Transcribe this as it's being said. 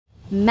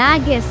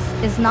MAGIS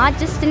is not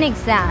just an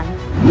exam,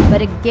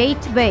 but a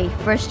gateway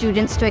for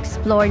students to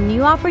explore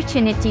new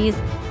opportunities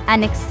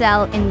and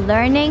excel in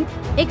learning,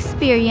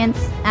 experience,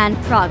 and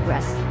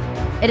progress.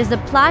 It is a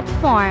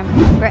platform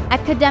where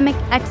academic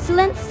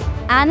excellence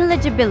and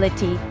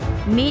eligibility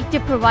meet to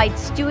provide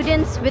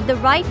students with the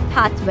right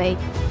pathway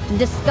to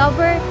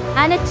discover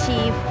and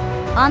achieve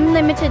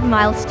unlimited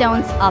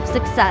milestones of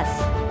success.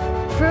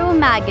 Through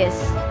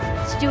MAGIS,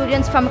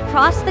 students from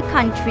across the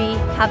country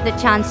have the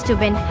chance to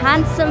win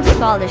handsome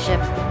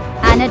scholarships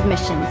and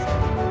admissions.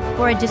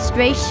 For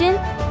registration,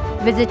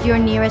 visit your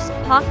nearest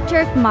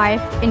Pak-Turk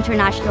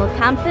International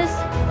Campus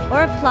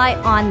or apply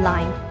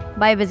online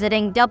by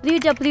visiting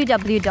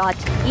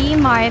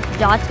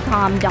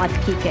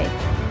www.emarif.com.pk.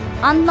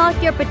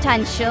 Unlock your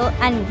potential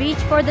and reach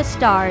for the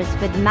stars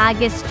with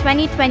MAGIS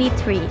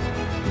 2023,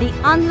 the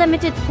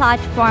unlimited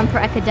platform for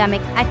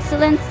academic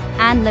excellence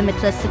and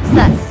limitless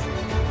success.